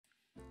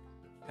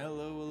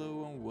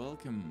Hello and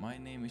welcome. My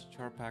name is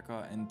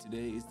Charpaka and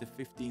today is the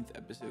 15th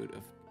episode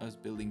of us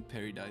building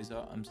Pairi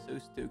Daiza. I'm so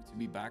stoked to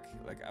be back.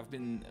 I've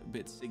been a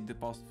bit sick the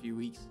past few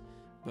weeks,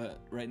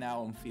 but right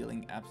now I'm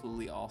feeling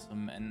absolutely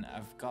awesome and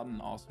I've got an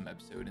awesome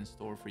episode in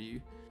store for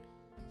you.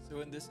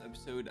 So in this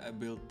episode I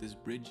built this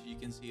bridge you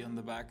can see on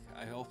the back.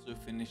 I also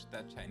finished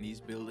that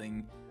Chinese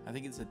building. I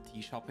think it's a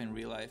tea shop in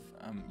real life.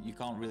 You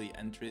can't really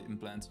enter it in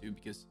Plan 2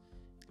 because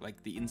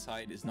the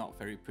inside is not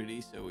very pretty,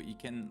 so you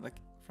can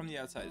from the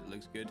outside it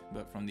looks good,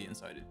 but from the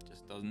inside it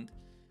just doesn't.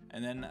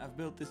 And then I've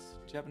built this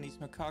Japanese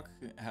macaque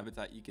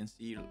habitat you can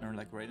see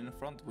right in the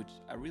front, which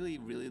I really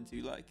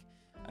do like.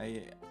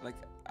 I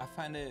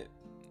find it,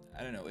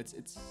 I don't know, it's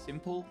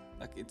simple,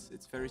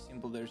 it's very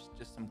simple. There's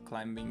just some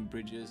climbing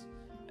bridges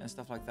and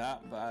stuff like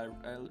that, but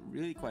I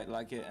really quite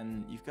like it,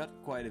 and you've got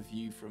quite a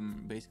view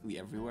from basically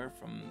everywhere,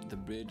 from the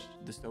bridge,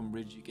 the stone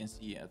bridge you can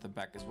see at the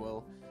back as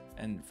well,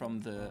 and from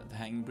the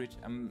hanging bridge.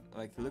 I'm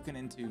looking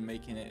into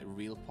making it a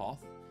real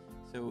path.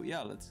 So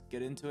yeah, let's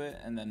get into it,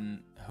 and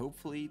then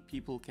hopefully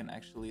people can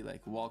actually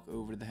walk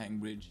over the hang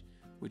bridge,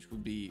 which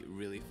would be a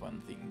really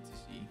fun thing to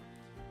see.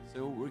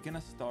 So we're gonna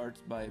start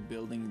by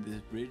building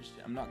this bridge.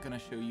 I'm not gonna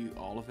show you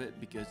all of it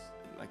because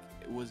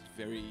it was a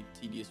very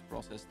tedious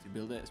process to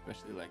build it,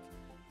 especially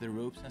the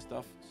ropes and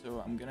stuff.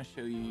 So I'm gonna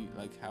show you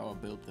how I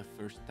built the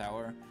first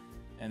tower,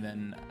 and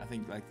then I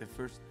think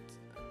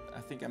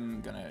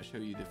I'm gonna show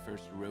you the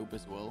first rope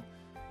as well.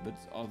 But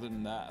other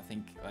than that, I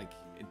think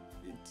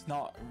it's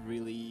not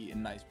really a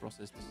nice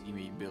process to see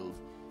me build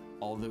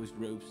all those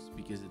ropes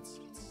because it's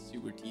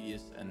super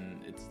tedious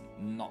and it's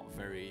not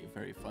very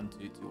fun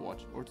to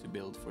watch or to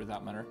build for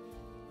that matter.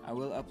 I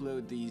will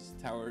upload these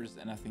towers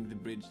and I think the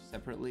bridge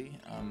separately,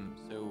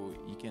 so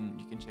you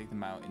can check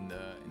them out in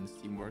the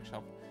Steam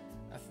workshop.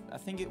 I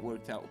think it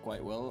worked out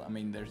quite well. I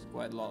mean, there's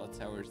quite a lot of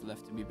towers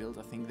left to be built.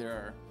 I think there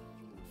are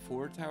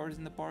 4 towers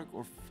in the park,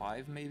 or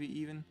 5 maybe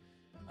even.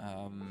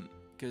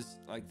 Because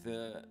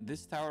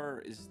this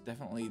tower is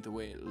definitely the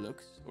way it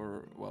looks,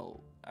 or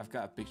well, I've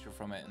got a picture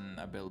from it and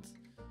I built,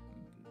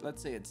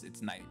 let's say it's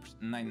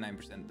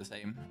 99% the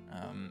same.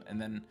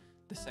 And then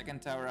the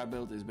second tower I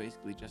built is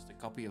basically just a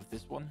copy of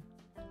this one.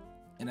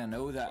 And I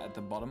know that at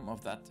the bottom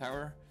of that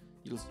tower,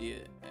 you'll see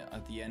it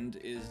at the end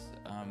is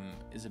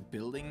a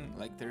building.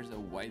 There's a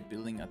white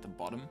building at the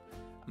bottom.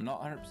 I'm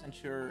not 100%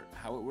 sure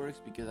how it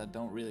works because I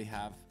don't really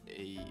have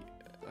a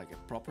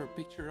proper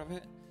picture of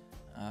it,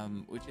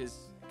 which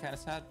is kind of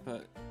sad,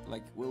 but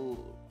we'll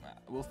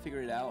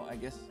figure it out. I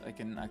guess I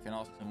can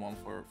ask someone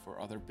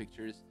for other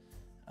pictures,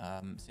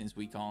 since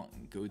we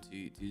can't go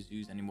to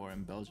zoos anymore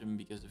in Belgium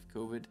because of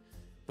COVID.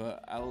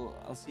 But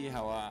I'll see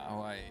how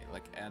I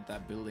add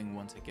that building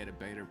once I get a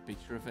better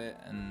picture of it,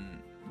 and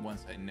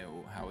once I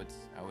know how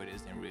it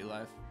is in real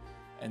life.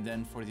 And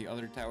then for the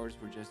other towers,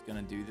 we're just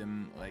gonna do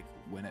them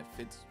when it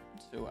fits.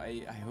 So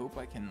I hope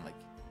I can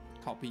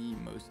copy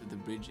most of the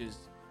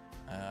bridges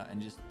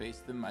and just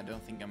paste them. I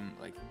don't think I'm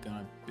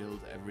gonna build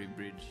every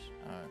bridge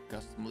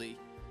customly,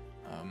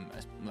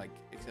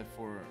 except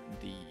for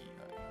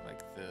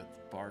the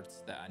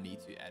parts that I need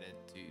to edit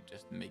to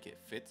just make it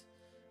fit.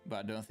 But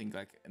I don't think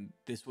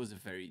this was a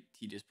very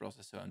tedious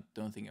process, so I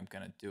don't think I'm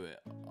gonna do it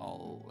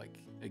all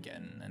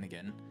again and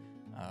again,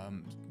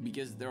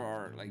 because there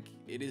are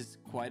it is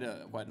quite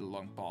a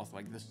long path.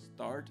 The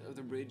start of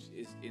the bridge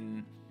is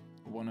in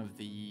one of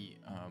the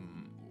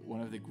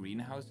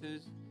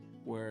greenhouses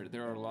where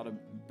there are a lot of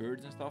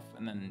birds and stuff,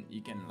 and then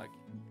you can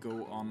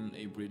go on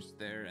a bridge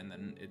there, and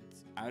then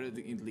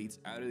it leads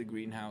out of the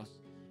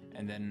greenhouse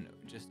and then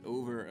just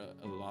over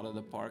a lot of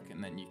the park,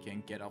 and then you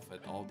can get off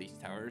at all these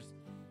towers.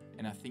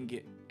 And I think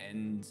it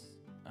ends,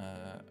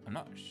 I'm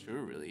not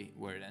sure really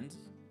where it ends.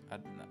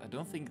 I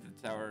don't think the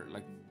tower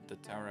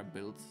I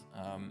built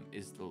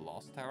is the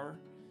last tower.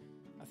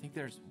 I think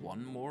there's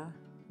one more,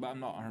 but I'm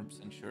not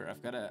 100% sure.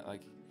 I've got to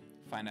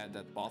find out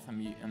that path.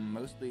 I'm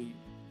mostly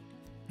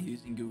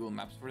using Google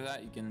Maps for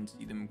that. You can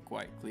see them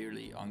quite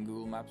clearly on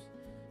Google Maps.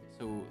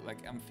 So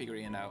I'm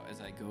figuring it out as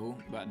I go,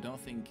 but I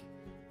don't think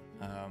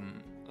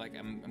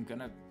I'm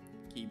gonna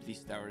keep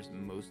these towers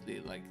mostly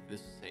the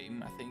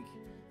same, I think.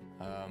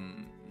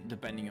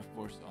 Depending of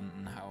course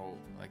on how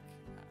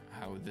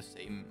the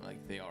same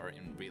they are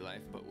in real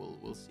life, but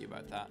we'll see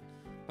about that.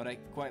 But I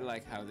quite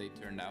like how they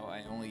turned out.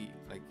 I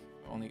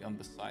only on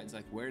the sides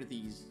where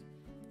these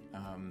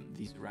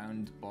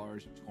round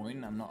bars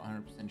join. I'm not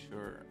 100%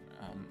 sure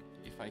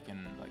if I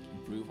can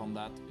improve on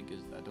that,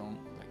 because I don't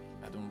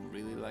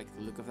really like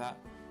the look of that.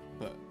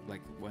 But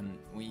when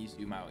you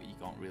zoom out, you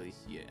can't really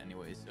see it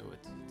anyway, so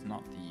it's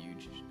not a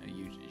huge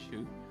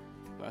issue.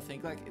 But I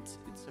think it's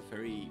a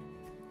very,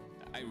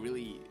 I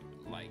really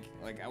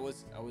I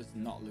was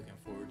not looking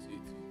forward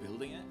to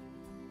building it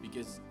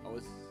because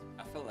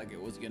I felt like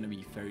it was gonna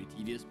be very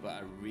tedious, but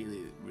I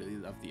really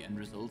loved the end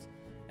result.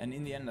 And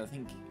in the end, I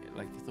think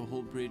the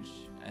whole bridge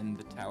and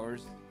the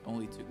towers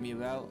only took me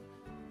about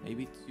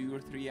maybe 2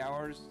 or 3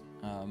 hours.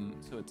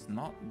 So it's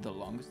not the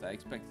longest I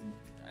expected.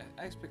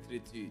 I expected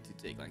it to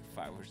take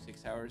 5 or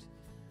 6 hours,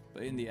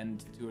 but in the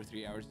end 2 or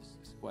 3 hours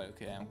is quite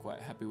okay. I'm quite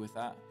happy with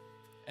that.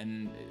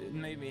 and it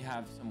made me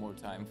have some more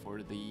time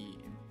for the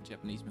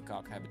Japanese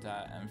macaque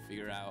habitat and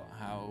figure out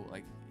how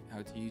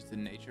to use the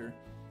nature.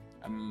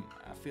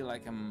 I feel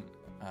like I'm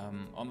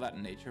on that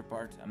nature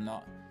part. I'm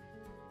not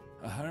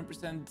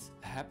 100%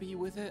 happy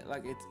with it.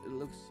 Like it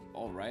looks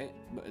all right,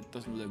 but it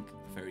doesn't look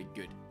very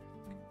good.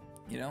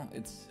 You know,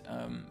 it's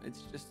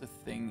just a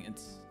thing.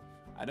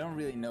 I don't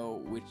really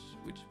know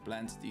which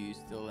plants to use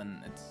still,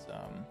 and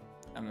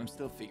I'm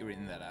still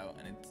figuring that out,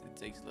 and it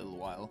takes a little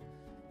while.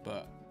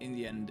 But in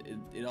the end,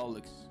 it all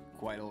looks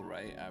quite all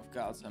right. I've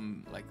got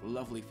some like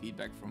lovely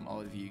feedback from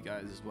all of you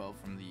guys as well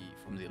from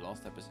the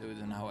last episodes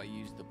and how I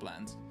use the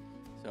plants.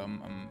 So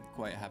I'm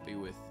quite happy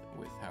with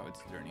how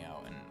it's turning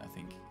out, and I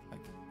think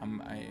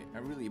I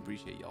really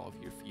appreciate all of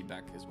your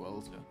feedback as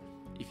well. So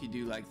if you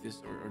do like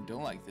this or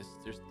don't like this,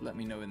 just let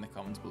me know in the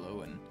comments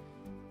below, and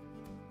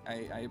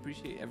I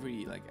appreciate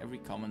every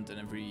comment and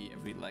every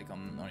like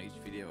on each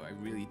video. I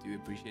really do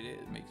appreciate it.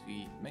 It makes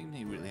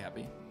me really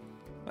happy.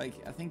 Like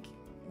I think,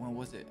 when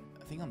was it?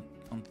 I think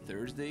on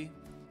Thursday,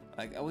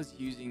 like I was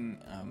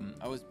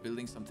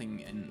building something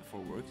in for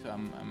work. So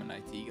I'm an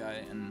IT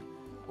guy, and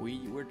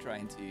we were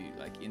trying to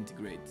like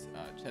integrate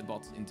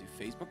chatbots into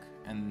Facebook,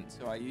 and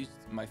so I used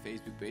my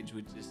Facebook page,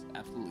 which is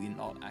absolutely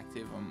not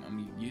active.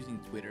 I'm using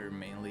Twitter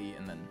mainly,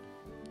 and then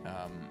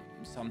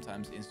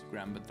sometimes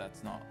Instagram, but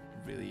that's not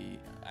really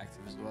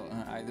active as well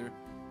either.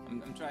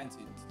 I'm trying to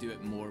do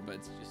it more, but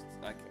it's just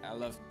like I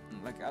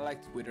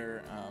like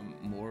Twitter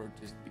more,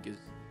 just because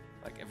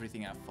like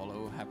everything I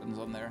follow happens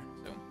on there.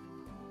 So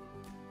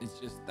it's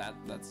just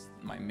that's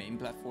my main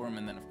platform,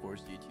 and then of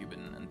course YouTube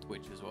and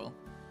Twitch as well.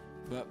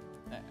 But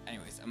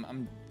anyways,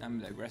 I'm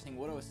digressing.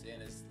 What I was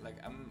saying is like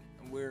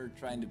we're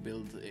trying to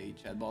build a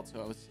chatbot.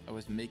 So I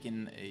was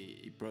making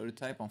a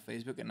prototype on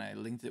Facebook, and I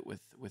linked it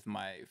with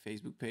my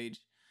Facebook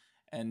page,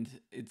 and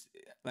it's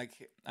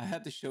like I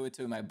had to show it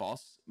to my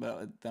boss,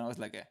 but then I was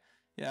like,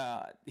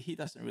 yeah, he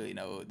doesn't really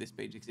know this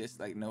page exists.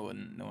 Like no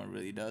one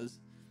really does.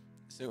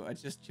 So I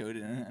just showed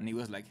it, and he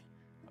was like,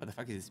 what the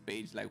fuck is this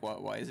page? Like,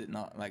 why is it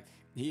not like?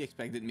 He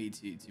expected me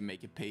to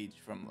make a page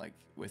from like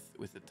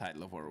with the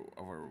title of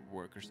our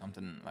work or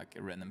something, like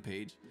a random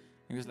page.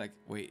 He was like,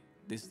 wait,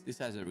 this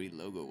has a real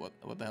logo.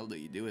 What the hell do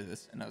you do with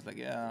this? And I was like,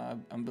 yeah,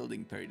 I'm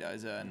building Pairi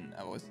Daiza, and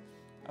I was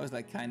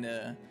like kind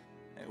of,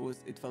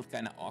 it felt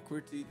kind of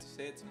awkward to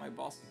say it to my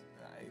boss.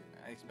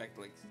 I expect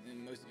like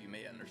most of you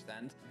may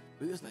understand.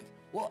 But he was like,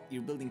 what?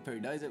 You're building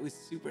Pairi Daiza? It was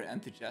super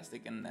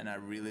enthusiastic, and I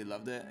really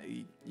loved it.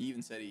 He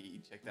even said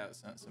he checked out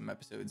some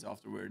episodes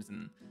afterwards,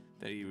 and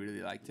that he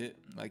really liked it.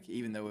 Like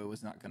even though I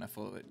was not gonna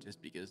follow it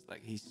just because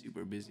like he's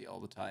super busy all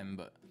the time.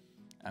 But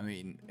I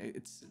mean,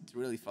 it's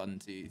really fun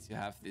to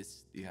have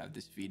this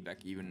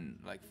feedback, even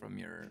like from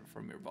your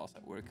boss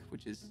at work,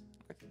 which is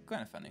like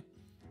kind of funny.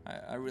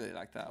 I really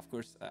like that. Of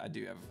course, I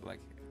do have like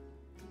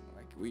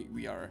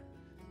we are.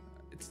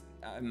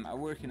 I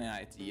work in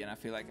IT, and I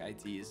feel like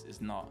IT is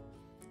not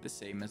the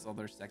same as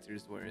other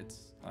sectors where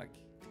it's like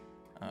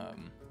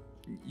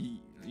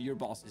your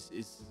boss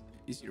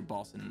is your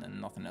boss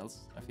and nothing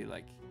else. I feel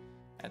like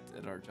at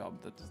our job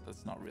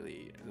that's not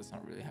really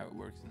how it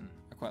works, and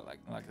I quite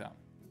like that.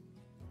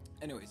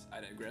 Anyways,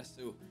 I digress.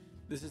 So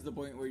this is the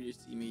point where you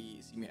see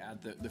me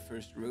add the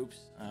first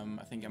ropes.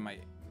 I think I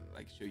might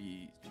like show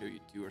you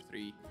 2 or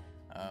 3.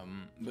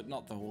 But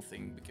not the whole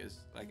thing, because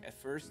like at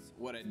first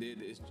what I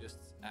did is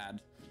just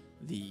add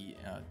the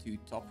 2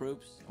 top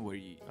ropes where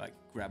you like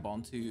grab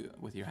onto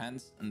with your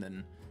hands, and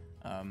then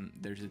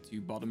there's the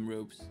 2 bottom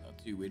ropes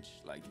to which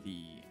like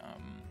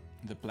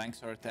the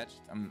planks are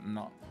attached. I'm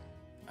not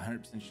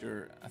 100%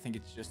 sure. I think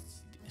it's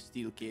just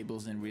steel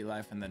cables in real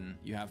life, and then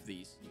you have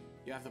the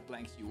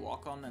planks you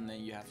walk on, and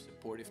then you have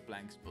supportive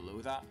planks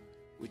below that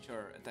which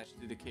are attached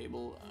to the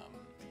cable.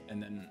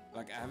 And then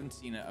like I haven't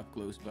seen it up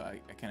close, but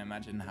I can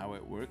imagine how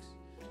it works.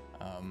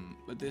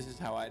 But this is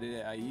how I did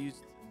it. I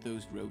used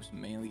those ropes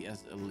mainly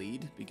as a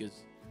lead,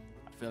 because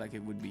I feel like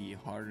it would be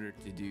harder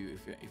to do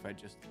if I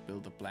just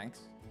build the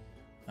planks.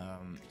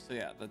 So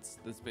yeah, that's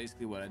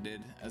basically what I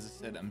did. As I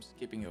said, I'm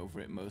skipping over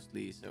it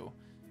mostly, so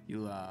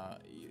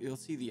you'll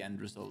see the end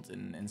result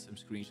in some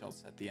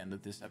screenshots at the end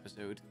of this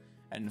episode.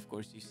 And of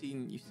course you've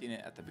seen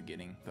it at the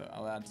beginning, but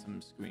I'll add some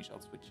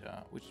screenshots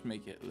which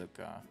make it look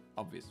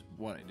obvious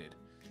what I did.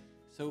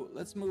 So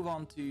let's move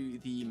on to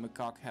the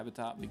macaque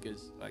habitat,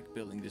 because like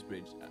building this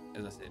bridge,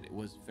 as I said, it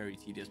was a very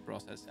tedious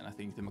process, and I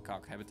think the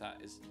macaque habitat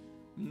is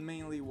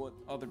mainly what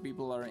other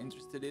people are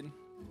interested in.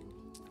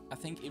 I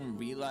think in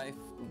real life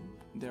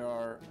there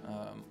are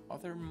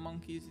other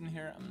monkeys in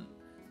here.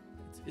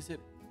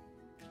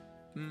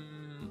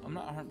 I'm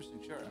not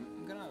 100% sure.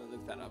 I'm gonna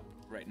look that up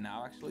right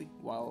now actually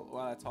while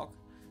I talk.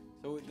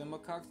 So the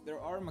macaques, there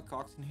are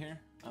macaques in here,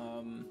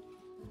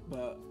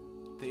 but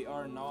they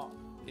are not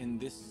in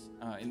this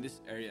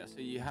area. So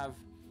you have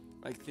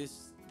like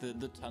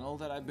the tunnel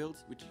that I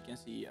built, which you can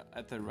see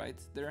at the right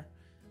there.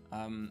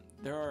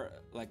 There are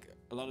like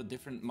a lot of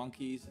different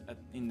monkeys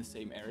in the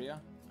same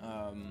area.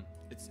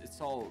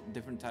 It's all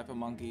different type of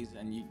monkeys,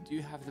 and you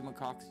do have the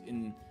macaques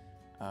in.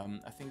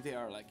 I think they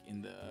are like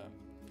in the.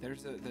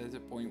 There's a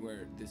point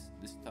where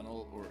this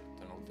tunnel, or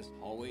this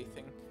hallway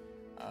thing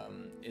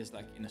is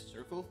like in a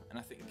circle, and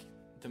I think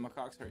the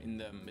macaques are in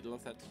the middle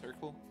of that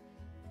circle.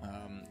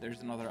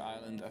 There's another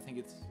island. I think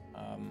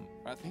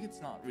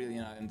it's not really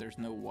an island. There's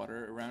no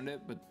water around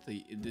it, but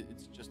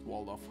it's just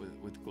walled off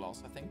with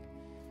glass, I think.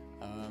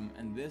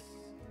 And this,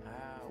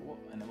 what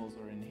animals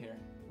are in here?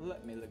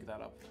 Let me look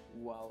that up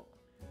while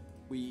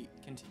we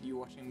continue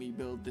watching me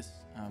build this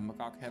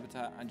macaque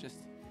habitat.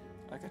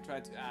 I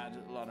tried to add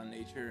a lot of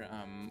nature,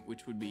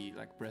 which would be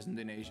like present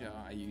in Asia.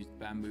 I used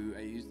bamboo.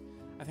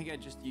 I think I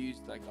just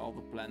used like all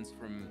the plants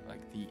from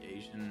like the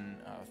Asian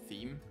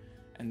theme.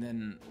 And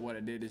then what I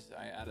did is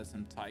I added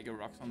some tiger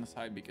rocks on the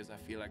side, because I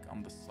feel like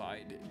on the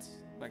side it's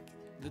like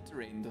the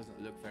terrain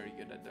doesn't look very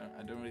good.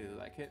 I don't really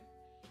like it.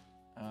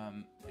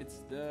 It's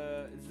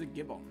the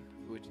gibbon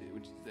which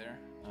is there.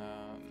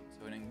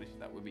 So in English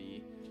that would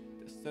be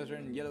the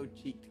southern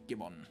yellow-cheeked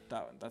gibbon.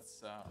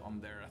 That's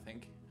on there, I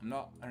think. I'm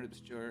not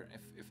 100% sure.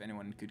 If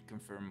anyone could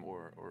confirm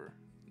or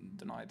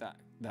deny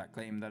that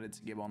claim that it's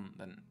a gibbon,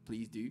 then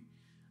please do.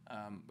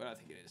 But I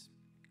think it is.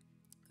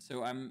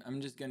 So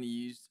I'm just gonna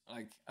use,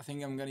 like, I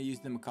think I'm gonna use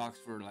the macaques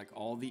for like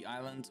all the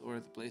islands or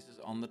the places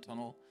on the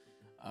tunnel,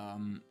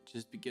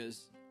 just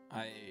because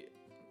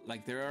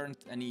there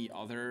aren't any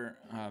other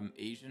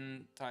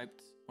Asian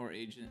typed or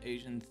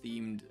Asian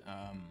themed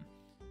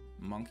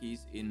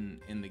monkeys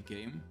in the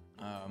game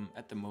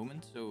at the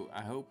moment. So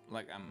I hope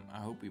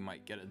we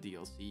might get a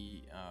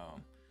DLC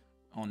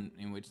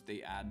in which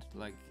they add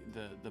like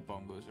the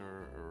bongos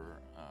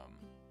or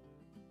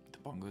the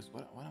bongos.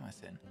 What am I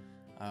saying?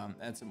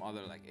 And some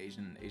other like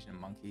Asian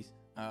monkeys.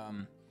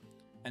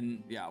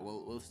 And yeah,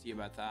 we'll see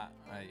about that.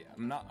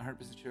 I'm not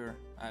 100% sure.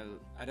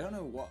 I don't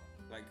know what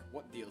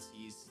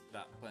DLCs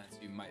that Planet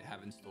Zoo might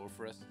have in store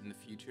for us in the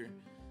future.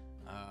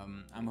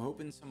 I'm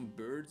hoping some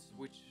birds,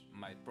 which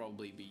might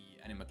probably be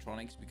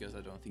animatronics, because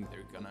I don't think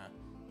they're gonna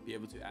be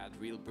able to add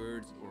real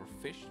birds, or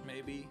fish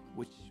maybe,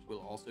 which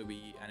will also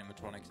be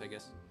animatronics, I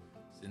guess,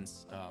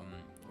 since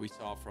we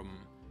saw from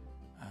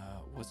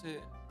was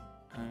it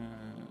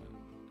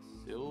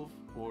Sylve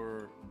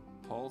or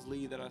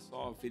Palsley that I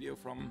saw a video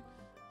from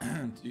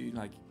to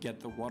like get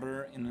the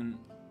water in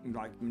and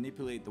like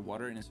manipulate the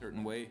water in a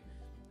certain way,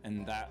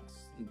 and that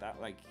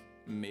like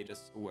made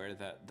us aware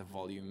that the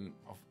volume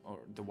of, or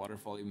the water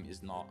volume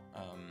is not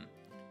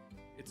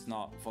it's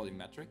not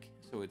volumetric,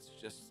 so it's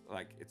just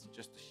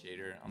a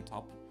shader on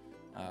top.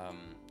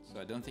 So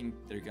I don't think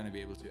they're gonna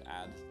be able to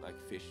add like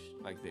fish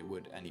like they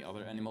would any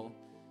other animal.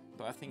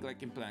 But I think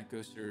like in Planet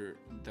Coaster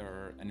there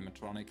are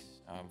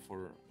animatronics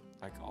for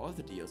like all of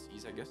the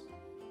DLCs, I guess.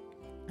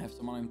 I have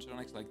some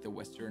animatronics like the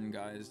Western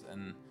guys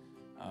and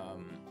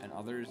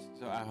others.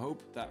 So I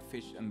hope that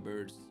fish and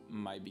birds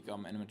might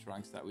become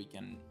animatronics, that we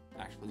can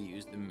actually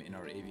use them in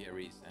our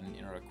aviaries and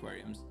in our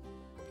aquariums.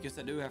 Because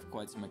I do have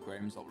quite some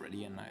aquariums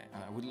already, and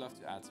I would love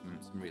to add some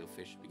real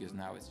fish, because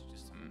now it's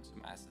just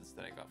some assets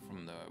that I got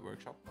from the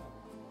workshop.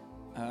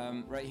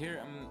 Right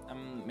here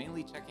I'm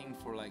mainly checking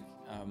for like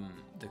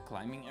the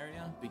climbing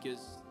area,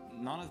 because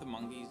none of the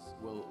monkeys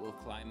will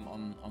climb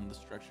on the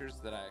structures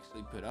that I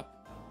actually put up.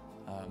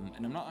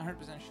 And I'm not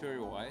 100%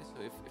 sure why,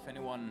 so if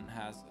anyone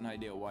has an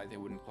idea why they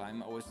wouldn't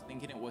climb. I was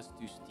thinking it was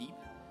too steep,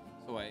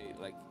 so I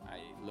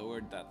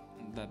lowered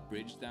that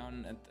bridge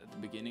down at the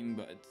beginning,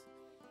 but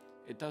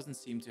it doesn't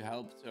seem to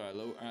help, so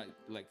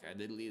I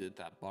deleted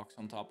that box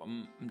on top.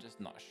 I'm just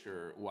not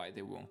sure why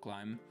they won't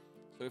climb.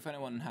 So if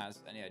anyone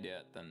has any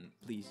idea, then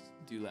please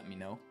do let me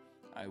know.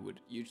 I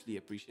would hugely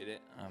appreciate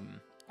it.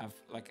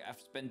 I've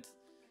spent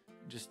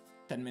just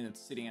 10 minutes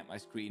sitting at my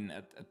screen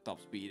at top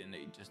speed and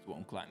they just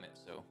won't climb it,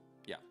 so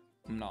yeah,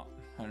 I'm not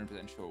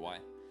 100% sure why.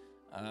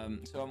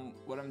 So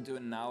what I'm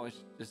doing now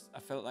is just, I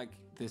felt like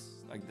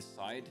this, like the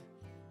side,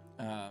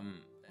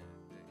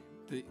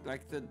 the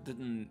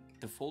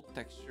default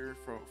texture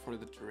for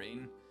the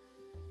terrain,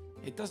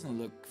 it doesn't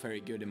look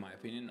very good in my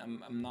opinion.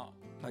 I'm not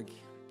like,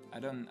 I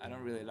don't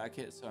really like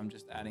it, so I'm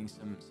just adding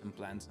some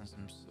plants and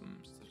some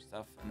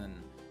stuff, and then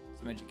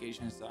some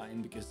education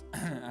sign, because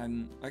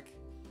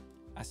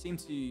I seem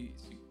to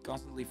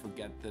constantly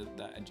forget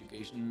the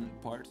education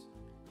part.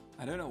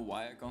 I don't know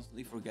why I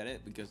constantly forget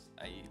it, because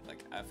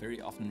I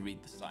very often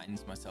read the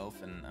signs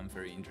myself, and I'm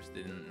very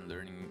interested in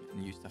learning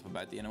new stuff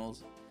about the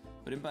animals.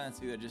 But in Planet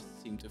Zoo I just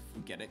seem to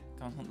forget it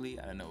constantly.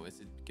 I don't know,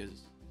 is it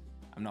because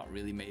I'm not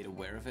really made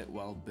aware of it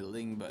while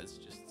building, but it's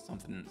just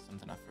something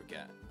I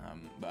forget.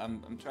 But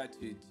I'm trying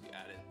to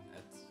add it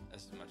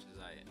as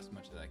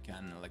much as I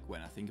can, like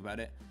when I think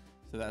about it.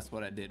 So that's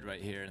what I did right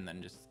here, and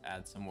then just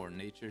add some more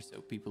nature so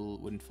people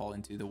wouldn't fall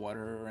into the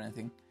water or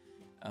anything.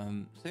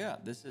 So yeah,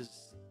 this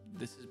is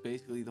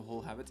basically the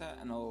whole habitat,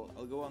 and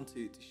I'll go on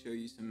to show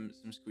you some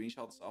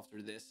screenshots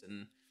after this,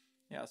 and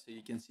yeah, so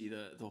you can see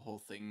the whole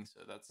thing.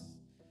 So that's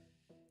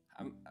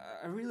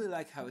I really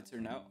like how it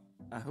turned out.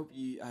 I hope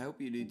you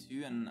do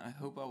too, and I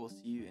hope I will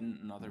see you in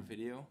another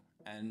video.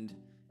 And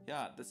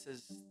yeah, this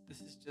is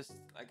just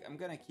like, I'm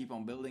gonna keep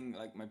on building.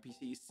 Like my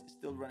PC is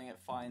still running it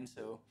fine,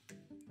 so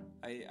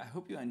I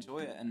hope you enjoy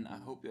it, and I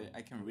hope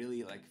I can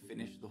really like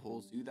finish the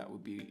whole zoo. That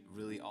would be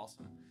really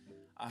awesome.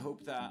 I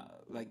hope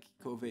that like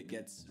COVID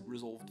gets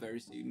resolved very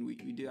soon. We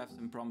do have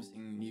some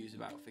promising news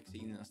about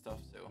vaccines and stuff,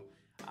 so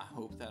I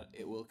hope that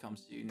it will come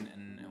soon,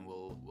 and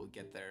we'll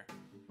get there.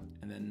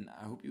 And then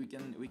I hope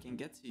we can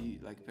get to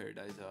like Pairi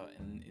Daiza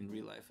in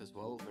real life as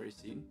well very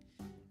soon.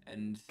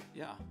 And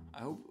yeah, I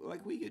hope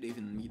like we could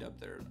even meet up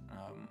there.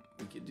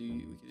 We could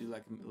do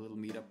like a little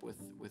meetup with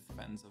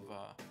fans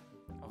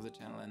of the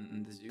channel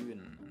and the zoo,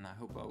 and I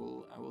hope I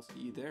will see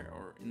you there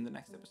or in the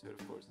next episode,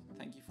 of course.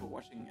 Thank you for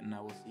watching, and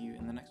I will see you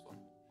in the next one.